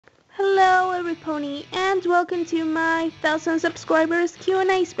favorite pony, and welcome to my 1000 subscribers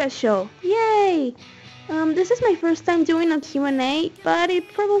Q&A special. Yay! This is my first time doing a Q&A, but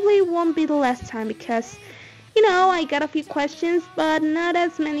it probably won't be the last time because, I got a few questions, but not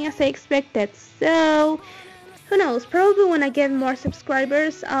as many as I expected. So, who knows, probably when I get more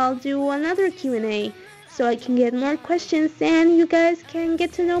subscribers, I'll do another Q&A so I can get more questions and you guys can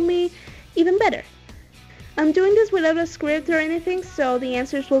get to know me even better. I'm doing this without a script or anything, so the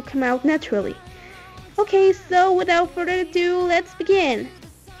answers will come out naturally. Okay, so without further ado, let's begin.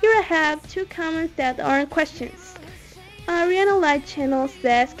 Here I have two comments that aren't questions. Ariana Light Channel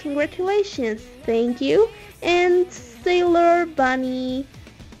says, congratulations, thank you. And Sailor Bunny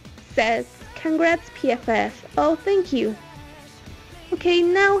says, congrats PFF, oh thank you. Okay,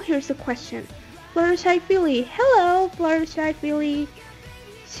 now here's a question. Fluttershy Philly, hello Fluttershy Philly.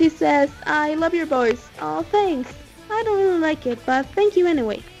 She says, I love your voice. Oh, thanks. I don't really like it, but thank you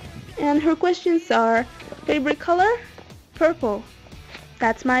anyway. And her questions are, favorite color? Purple.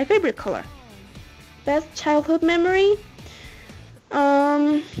 That's my favorite color. Best childhood memory?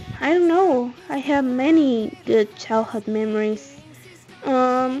 I don't know. I have many good childhood memories.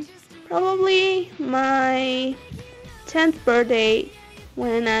 Probably my 10th birthday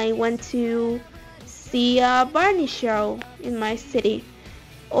when I went to see a Barney show in my city.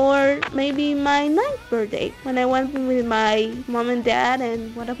 Or maybe my 9th birthday when I went with my mom and dad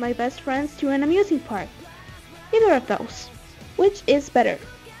and one of my best friends to an amusement park. Either of those. Which is better,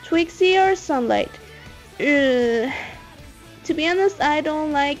 Twixie or Sunlight? To be honest, I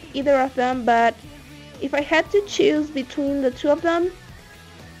don't like either of them, but if I had to choose between the two of them,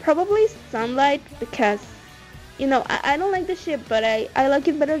 probably Sunlight because, I don't like the ship, but I like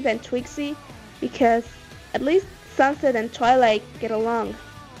it better than Twixie because at least Sunset and Twilight get along.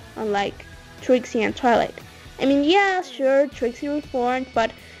 Unlike Trixie and Twilight. I mean, yeah, sure, Trixie reformed, but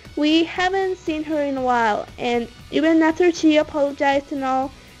we haven't seen her in a while, and even after she apologized and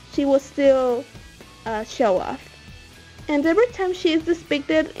all, she was still show off. And every time she is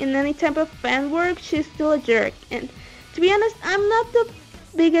depicted in any type of fan work, she's still a jerk. And to be honest, I'm not the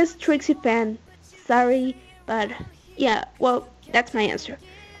biggest Trixie fan. Sorry, but yeah, well, that's my answer.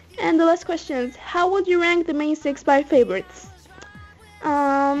 And the last question is, how would you rank the main 6 by favorites?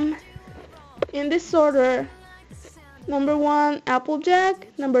 In this order, number 1, Applejack,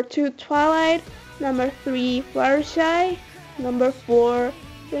 number 2, Twilight, number 3, Fluttershy, number 4,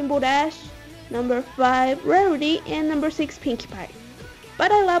 Rainbow Dash, number 5, Rarity, and number 6, Pinkie Pie.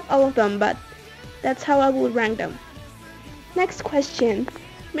 But I love all of them, but that's how I would rank them. Next question,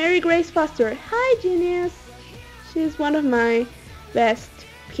 Mary Grace Foster. Hi, Genius. She's one of my best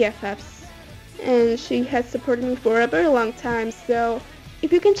PFFs, and she has supported me for a very long time, so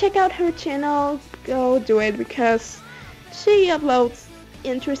if you can check out her channel, go do it because she uploads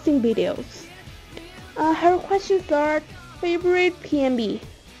interesting videos. Her questions are, favorite PNB?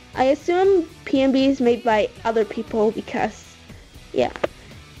 I assume PNB is made by other people because, yeah.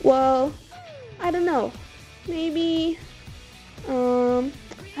 Well, I don't know. Maybe, I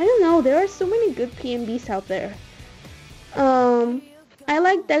don't know. There are so many good PNBs out there. I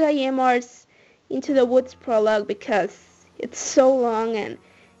like Dagayemar's Into the Woods prologue because it's so long and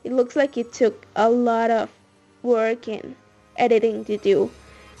it looks like it took a lot of work and editing to do.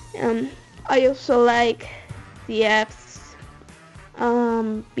 I also like DF's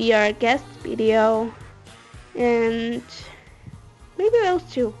BR guest video and maybe those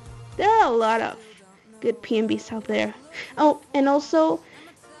two. There are a lot of good PNBs out there. Oh, and also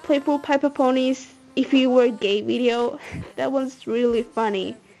Playful Piper Pony's If You Were Gay video. That one's really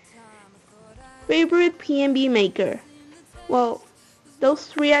funny. Favorite PNB maker? Well, those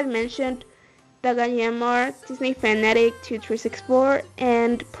 3 I mentioned, Dagayamar, Disney Fanatic 2364,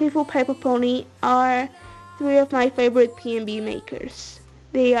 and Playful Piper Pony are 3 of my favorite PNB makers.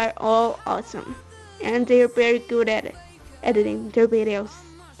 They are all awesome, and they are very good at editing their videos.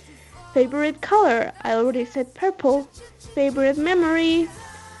 Favorite color? I already said purple. Favorite memory?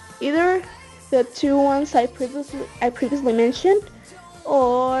 Either the 2 ones I previously mentioned,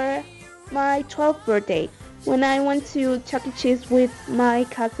 or my 12th birthday. When I went to Chuck E. Cheese with my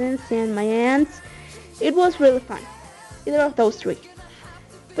cousins and my aunts, it was really fun. Either of those 3.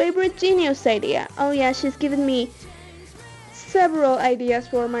 Favorite Genius idea? Oh yeah, she's given me several ideas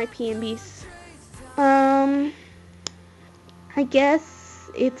for my PNBs. I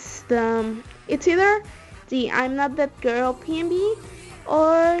guess it's either the I'm Not That Girl PNB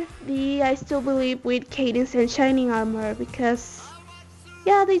or the I Still Believe with Cadence and Shining Armor because,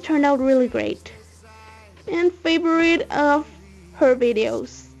 yeah, they turned out really great. And favorite of her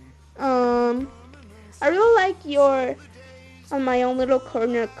videos. I really like your On My Own Little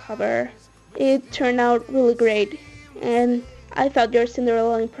Corner cover It turned out really great, and I thought your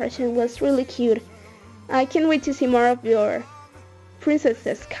Cinderella impression was really cute. I can't wait to see more of your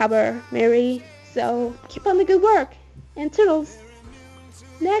princesses cover, Mary. So keep on the good work, and toodles.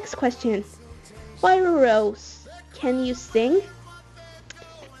 Next question. Fire Rose, can you sing?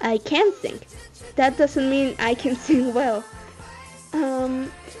 I can sing. That doesn't mean I can sing well. I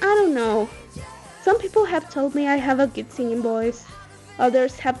don't know. Some people have told me I have a good singing voice.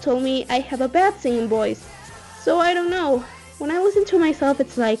 Others have told me I have a bad singing voice. So I don't know. When I listen to myself,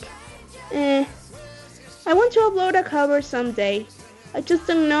 it's like, I want to upload a cover someday. I just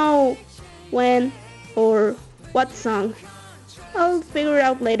don't know when or what song. I'll figure it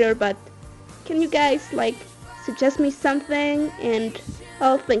out later, but can you guys suggest me something and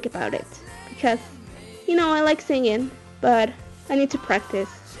I'll think about it. Because, I like singing, but I need to practice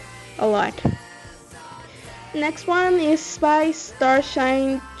a lot. Next one is by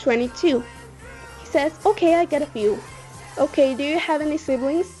Starshine22. He says, okay, I get a few. Okay, do you have any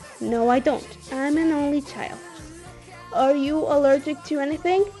siblings? No, I don't. I'm an only child. Are you allergic to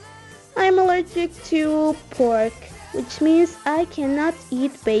anything? I'm allergic to pork, which means I cannot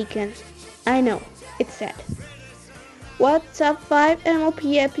eat bacon. I know, it's sad. What top 5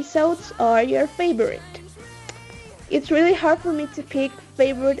 MLP episodes are your favorite? It's really hard for me to pick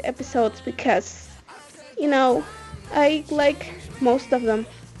favorite episodes because, I like most of them.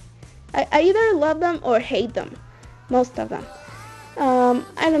 I either love them or hate them, most of them.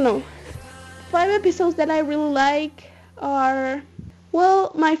 I don't know. 5 episodes that I really like are,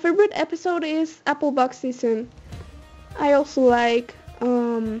 well, my favorite episode is Applebox Season. I also like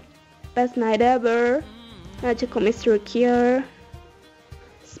Best Night Ever, Magical Mystery Cure,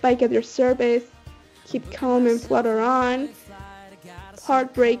 Spike at Your Service, Keep Calm and Flutter On,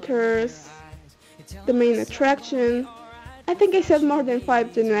 Heartbreakers, The Main Attraction. I think I said more than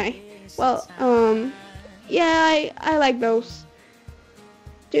 5, didn't I? Well, yeah, I like those.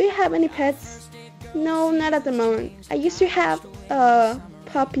 Do you have any pets? No, not at the moment. I used to have a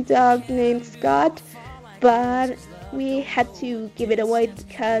puppy dog named Scott, but we had to give it away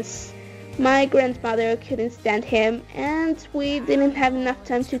because my grandmother couldn't stand him and we didn't have enough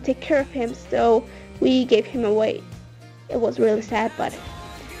time to take care of him, so we gave him away. It was really sad, but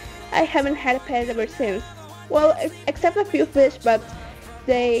I haven't had a pet ever since. Well, except a few fish, but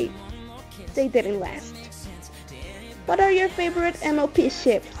they didn't last. What are your favorite MLP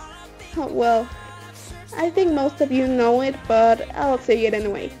ships? Oh, well, I think most of you know it, but I'll say it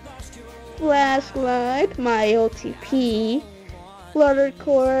anyway. Flashlight, My OTP,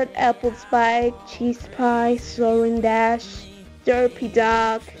 Fluttercord, Apple Spike, Cheese Pie, Soaring Dash, Derpy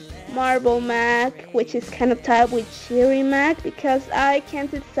Dog, Marble Mac, which is kind of tied with Cherry Mac because I can't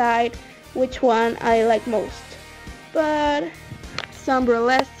decide which one I like most. But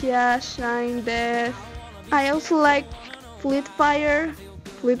Sombrelestia, Shine Death. I also like Fleetfire,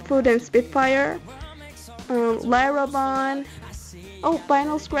 Fleetfoot and Spitfire, Lyrabon,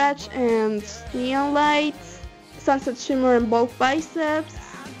 Vinyl Scratch and Neon Lights, Sunset Shimmer and Bulk Biceps,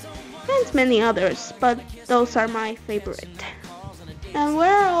 and many others, but those are my favorite. And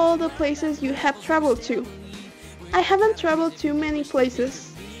where are all the places you have traveled to? I haven't traveled to many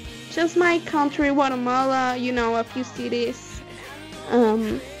places, just my country, Guatemala, a few cities,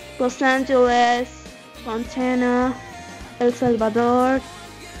 Los Angeles, Montana, El Salvador,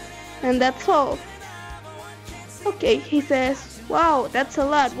 and that's all. Okay, he says, wow, that's a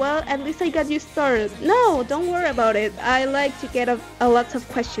lot. Well, at least I got you started. No, don't worry about it. I like to get a lot of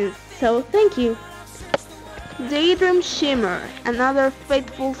questions, so thank you. Daydream Shimmer, another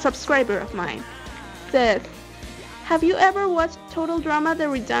faithful subscriber of mine, says, have you ever watched Total Drama The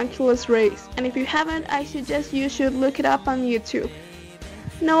Ridiculous Race? And if you haven't, I suggest you should look it up on YouTube.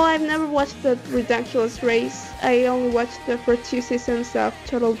 No, I've never watched The Ridiculous Race. I only watched the first 2 seasons of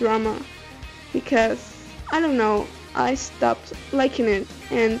Total Drama because, I don't know, I stopped liking it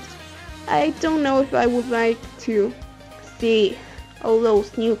and I don't know if I would like to see all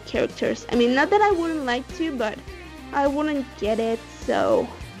those new characters. I mean, not that I wouldn't like to, but I wouldn't get it, so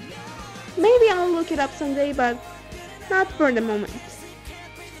maybe I'll look it up someday, but not for the moment.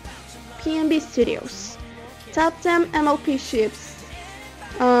 PNB Studios, top 10 MLP ships.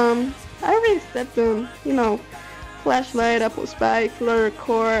 I already said them, Flashlight, Apple Spike,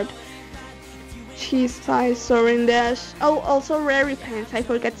 Fluttercord, Cheese Pie, Soaring Dash. Oh, also Rary Pants. I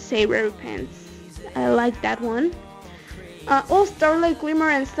forgot to say Rary Pants. I like that one. Starlight Glimmer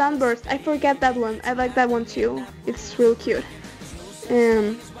and Sunburst. I forget that one. I like that one too. It's real cute.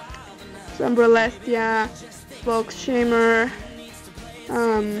 Sombrelestia, Fox Shimmer.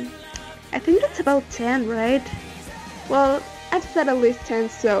 I think that's about 10, right? Well, I've said at least 10,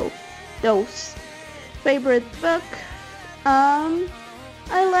 so those. Favorite book? I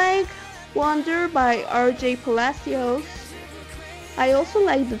like Wonder by R.J. Palacios. I also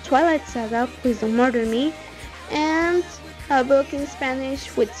like the Twilight Saga, Please Don't Murder Me, and a book in Spanish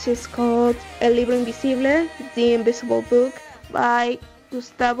which is called El Libro Invisible, The Invisible Book by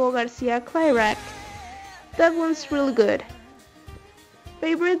Gustavo Garcia Clairac. That one's really good.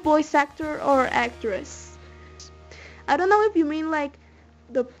 Favorite voice actor or actress? I don't know if you mean like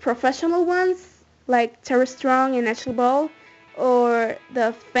the professional ones, like Tara Strong and Ashley Ball, or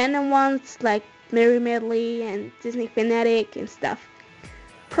the fandom ones like Mary Medley and Disney Fanatic and stuff.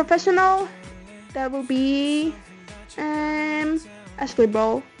 Professional, that will be Ashley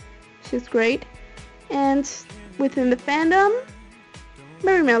Ball. She's great. And within the fandom,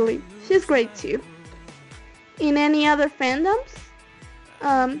 Mary Medley. She's great too. In any other fandoms,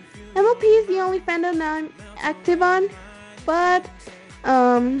 MLP is the only fandom that I'm active on, but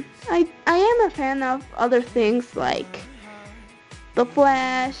I am a fan of other things like The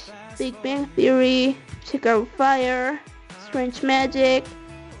Flash, Big Bang Theory, Chicago Fire, Strange Magic,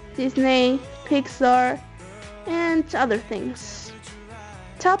 Disney, Pixar, and other things.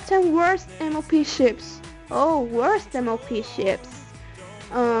 Top 10 worst MLP ships. Oh, worst MLP ships.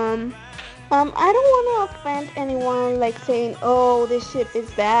 I don't want to offend anyone like saying, oh, this ship is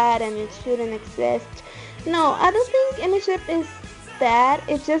bad and it shouldn't exist. No, I don't think any ship is bad.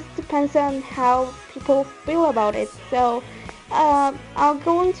 It just depends on how people feel about it. So, I'm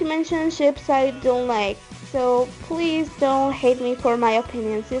going to mention ships I don't like. So please don't hate me for my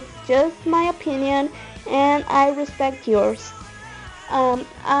opinions. It's just my opinion and I respect yours.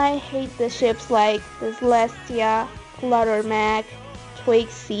 I hate the ships like the Celestia, Fluttermac,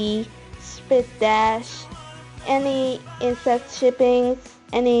 Twixie, Spit Dash, any insect shippings,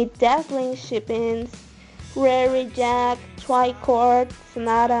 any Dazzling shippings, Rary Jack, Tricord,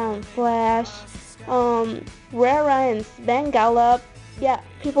 Sonata and Flash, Rara and Sven Gallop. Yeah,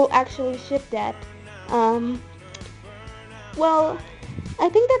 people actually ship that. Well, I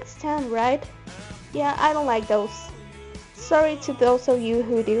think that's 10, right? Yeah, I don't like those. Sorry to those of you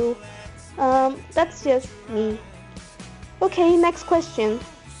who do. That's just me. Okay, next question.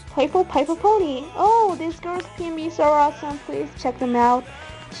 Playful Piper Pony. Oh, this girl's PMBs are awesome. Please check them out.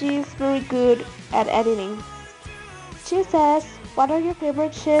 She's very good at editing. She says, what are your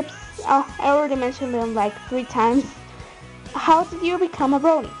favorite ships? I already mentioned them like 3 times. How did you become a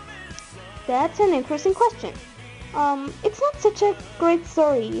brony? That's an interesting question. It's not such a great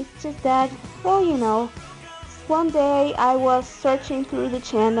story. It's just that, well, you know, one day I was searching through the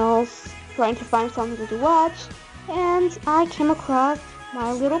channels, trying to find something to watch, and I came across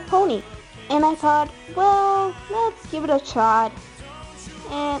My Little Pony. And I thought, well, let's give it a shot.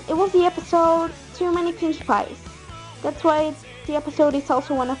 And it was the episode Too Many Pinkie Pies. That's why the episode is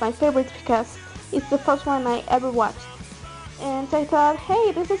also one of my favorites, because it's the first one I ever watched. And I thought,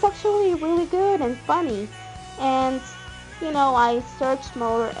 hey, this is actually really good and funny. And, you know, I searched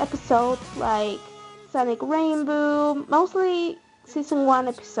more episodes like Sonic Rainbow, mostly season 1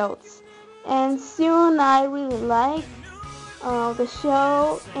 episodes. And soon I really liked the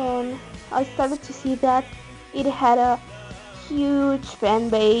show, and I started to see that it had a huge fan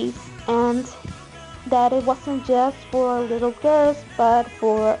base, and that it wasn't just for little girls, but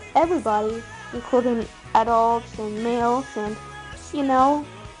for everybody, including adults and males, and, you know,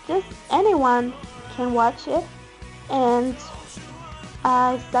 just anyone can watch it. And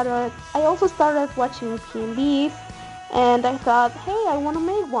I also started watching PMBs, and I thought, hey, I want to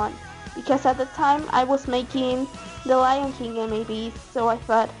make one, because at the time I was making the Lion King MABs, so I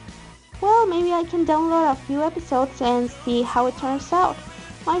thought, well, maybe I can download a few episodes and see how it turns out.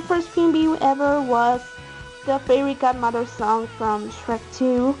 My first PMB ever was the Fairy Godmother song from Shrek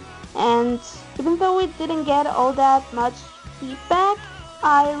 2, and even though it didn't get all that much feedback,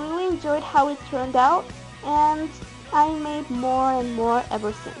 I really enjoyed how it turned out, and I made more and more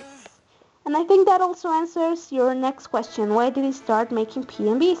ever since. And I think that also answers your next question, why did you start making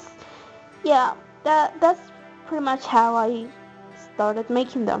PMBs? Yeah, that's pretty much how I started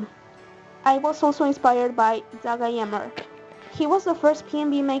making them. I was also inspired by Doug Yammer. He was the first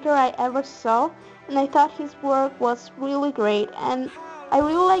PMB maker I ever saw, and I thought his work was really great, and I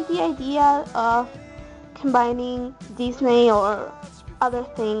really like the idea of combining Disney or other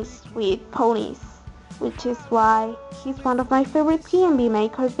things with ponies, which is why he's one of my favorite PMB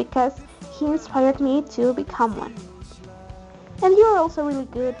makers, because he inspired me to become one. And you're also really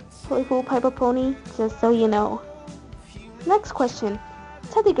good, Playful Piper Pony, just so you know. Next question.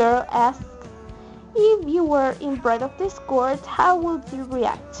 Teddy Girl asks, if you were in Bride of Discord, how would you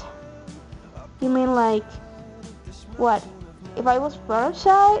react? You mean like, what? if I was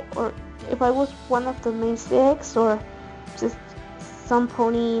Fluttershy, or if I was one of the main six, or just some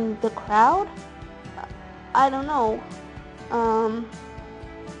pony in the crowd. I don't know.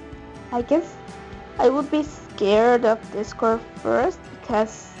 I guess I would be scared of Discord first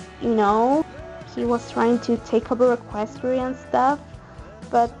because, he was trying to take over Equestria and stuff.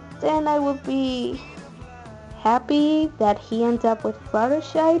 But then I would be happy that he ended up with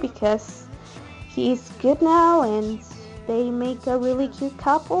Fluttershy because he's good now and they make a really cute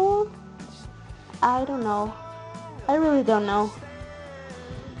couple. I don't know. I really don't know.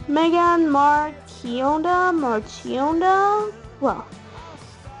 Megan Marchionda? Well,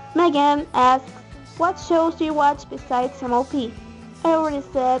 Megan asks, what shows do you watch besides MLP? I already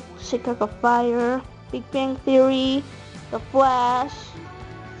said Chicago Fire, Big Bang Theory, The Flash.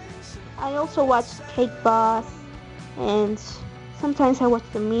 I also watch Cake Boss, and sometimes I watch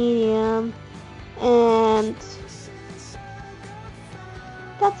The Medium, and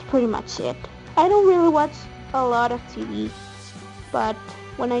that's pretty much it. I don't really watch a lot of TV, but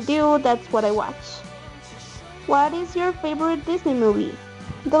when I do, that's what I watch. What is your favorite Disney movie?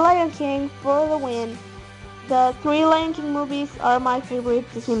 The Lion King for the win. The 3 Lion King movies are my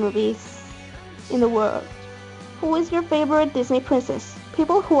favorite Disney movies in the world. Who is your favorite Disney princess?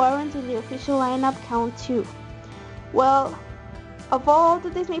 People who aren't in the official lineup count too. Well, of all the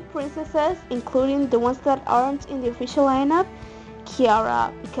Disney princesses, including the ones that aren't in the official lineup,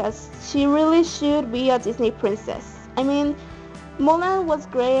 Kiara, because she really should be a Disney princess. I mean, Mulan was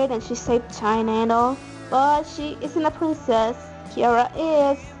great and she saved China and all, but she isn't a princess. Kiara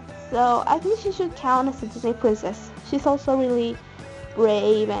is, so I think she should count as a Disney princess. She's also really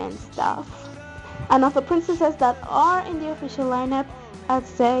brave and stuff. And of the princesses that are in the official lineup, I'd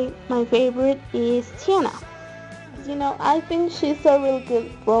say my favorite is Tiana. I think she's a really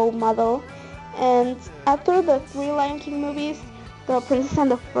good role model. And after the 3 Lion King movies, The Princess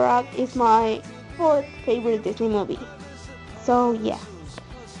and the Frog is my 4th favorite Disney movie. So yeah.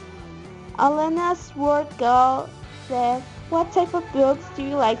 Alena's Word Girl says, what type of books do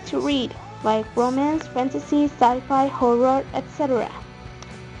you like to read? Like romance, fantasy, sci-fi, horror, etc.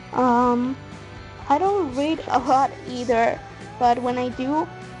 I don't read a lot either, but when I do,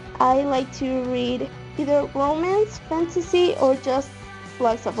 I like to read either romance, fantasy, or just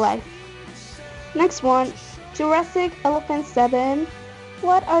slice of life. Next one, Jurassic Elephant 7.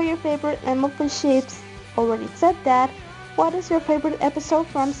 What are your favorite elephant ships? Already said that. What is your favorite episode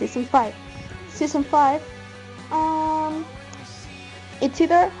from Season 5? Season 5, it's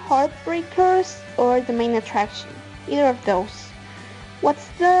either Heartbreakers or The Main Attraction. Either of those. What's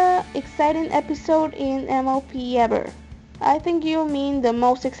the exciting episode in MLP ever? I think you mean the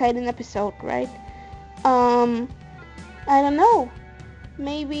most exciting episode, right? I don't know.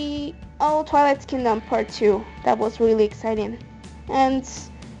 Maybe, Twilight's Kingdom Part 2. That was really exciting. And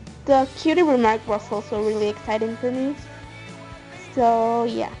the cutie remark was also really exciting for me. So,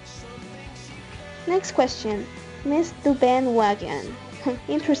 yeah. Next question. Miss the Bandwagon.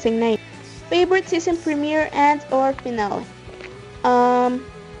 Interesting name. Favorite season premiere and or finale?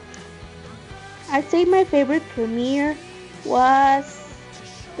 I'd say my favorite premiere was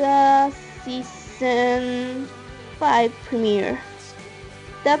the season 5 premiere.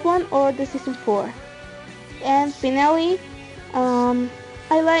 That one or the season 4. And finale,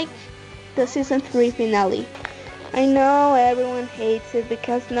 I like the season 3 finale. I know everyone hates it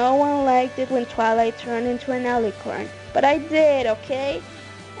because no one liked it when Twilight turned into an alicorn. But I did, okay?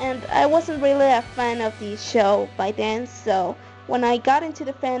 And I wasn't really a fan of the show by then, so when I got into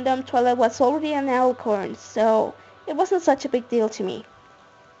the fandom, Twilight was already an alicorn, so it wasn't such a big deal to me.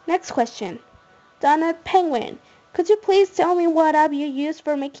 Next question. Donna Penguin, could you please tell me what app you use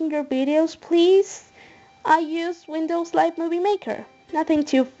for making your videos, please? I use Windows Live Movie Maker. Nothing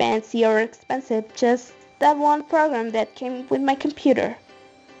too fancy or expensive, just that one program that came with my computer.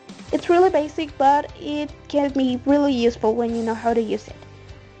 It's really basic, but it can be really useful when you know how to use it.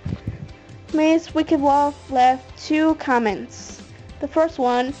 Miss Wicked Wolf left 2 comments. The first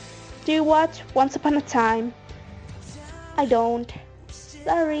one, do you watch Once Upon a Time? I don't.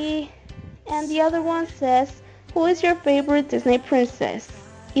 Sorry. And the other one says, who is your favorite Disney princess?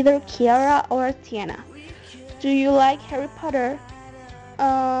 Either Kiara or Tiana. Do you like Harry Potter?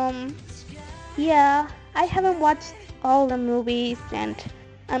 Yeah, I haven't watched all the movies and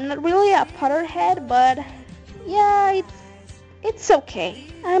I'm not really a Potterhead, but yeah, it's okay.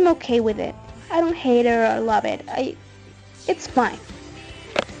 I'm okay with it. I don't hate it or love it. It's fine.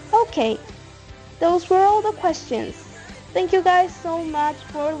 Okay, those were all the questions. Thank you guys so much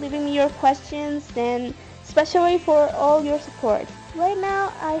for leaving me your questions and especially for all your support. Right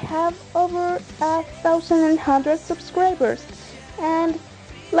now I have over 1,100 subscribers, and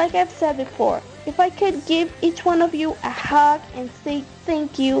like I've said before, if I could give each one of you a hug and say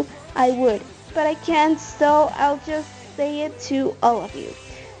thank you, I would. But I can't, so I'll just say it to all of you.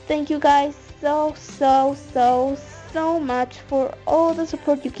 Thank you guys so much for all the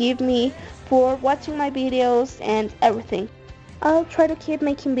support you give me, for watching my videos and everything. I'll try to keep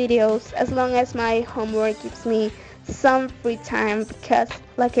making videos as long as my homework gives me some free time, because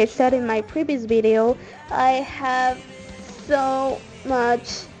like I said in my previous video, I have so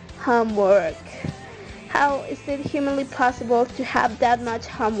much homework. How is it humanly possible to have that much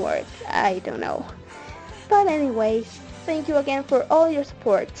homework? I don't know. But anyways, thank you again for all your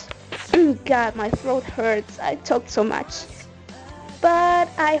support. God, my throat hurts. I talked so much. But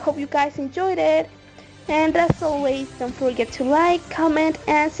I hope you guys enjoyed it. And as always, don't forget to like, comment,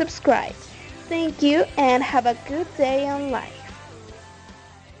 and subscribe. Thank you, and have a good day on life.